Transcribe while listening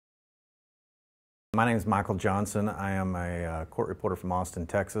My name is Michael Johnson. I am a court reporter from Austin,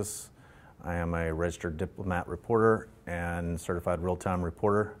 Texas. I am a registered diplomat reporter and certified real-time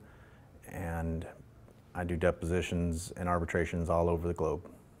reporter, and I do depositions and arbitrations all over the globe.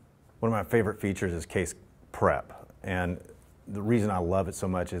 One of my favorite features is CasePrep, and the reason I love it so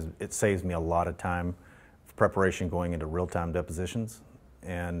much is it saves me a lot of time for preparation going into real-time depositions.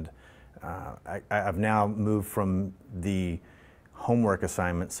 And I've now moved from the homework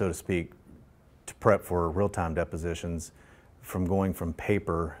assignment, so to speak, to prep for real-time depositions, from going from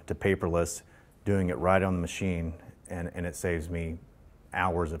paper to paperless, doing it right on the machine, and it saves me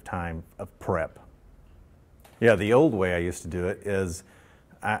hours of time of prep. Yeah, the old way I used to do it is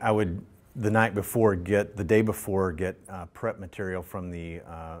I would, the day before, get prep material from the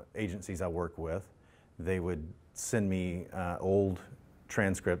agencies I work with. They would send me old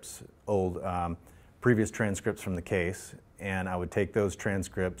transcripts, previous transcripts from the case, and I would take those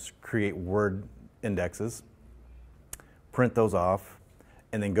transcripts, create Word indexes, print those off,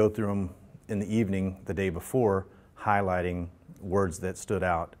 and then go through them in the evening the day before, highlighting words that stood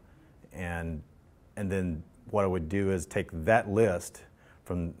out. And then what I would do is take that list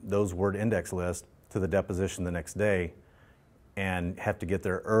from those Word index lists to the deposition the next day, and have to get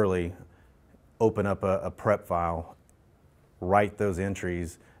there early, open up a prep file, write those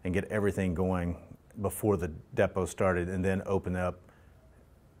entries, and get everything going before the depo started, and then open up,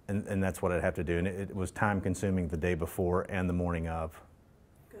 and that's what I'd have to do. And it was time consuming the day before and the morning of.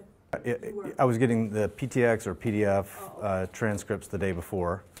 Good. I was getting the PTX or PDF transcripts the day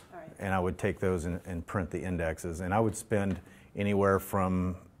before, and I would take those and print the indexes, and I would spend anywhere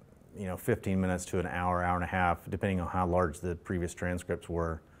from 15 minutes to an hour, hour and a half, depending on how large the previous transcripts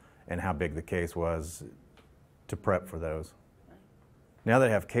were and how big the case was, to prep for those. Now that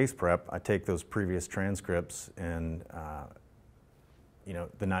I have CasePrep, I take those previous transcripts and,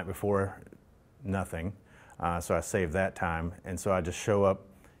 the night before, nothing. So I save that time. And so I just show up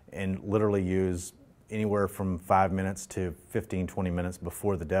and literally use anywhere from 5 minutes to 15, 20 minutes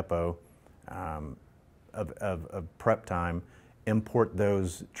before the depo of prep time, import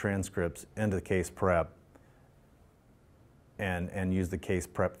those transcripts into the CasePrep and use the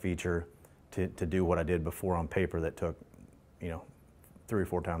CasePrep feature to do what I did before on paper that took, 3 or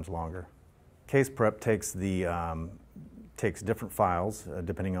 4 times longer. CasePrep takes different files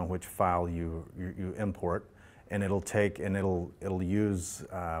depending on which file you import, and it'll use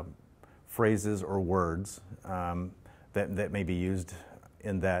phrases or words that may be used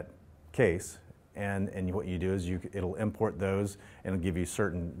in that case, and what you do is it'll import those and it'll give you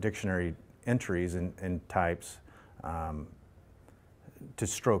certain dictionary entries and types to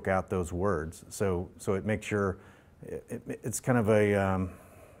stroke out those words. So it makes sure it's kind of a,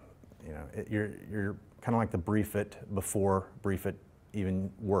 you're kind of like the brief it before brief it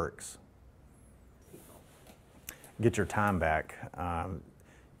even works. Get your time back.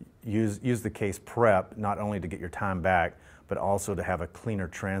 Use the CasePrep not only to get your time back, but also to have a cleaner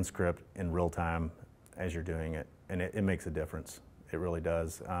transcript in real time as you're doing it. And it makes a difference. It really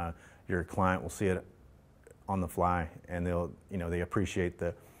does. Your client will see it on the fly, and they appreciate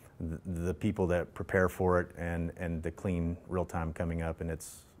the people that prepare for it and the clean real time coming up, and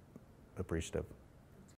it's appreciative.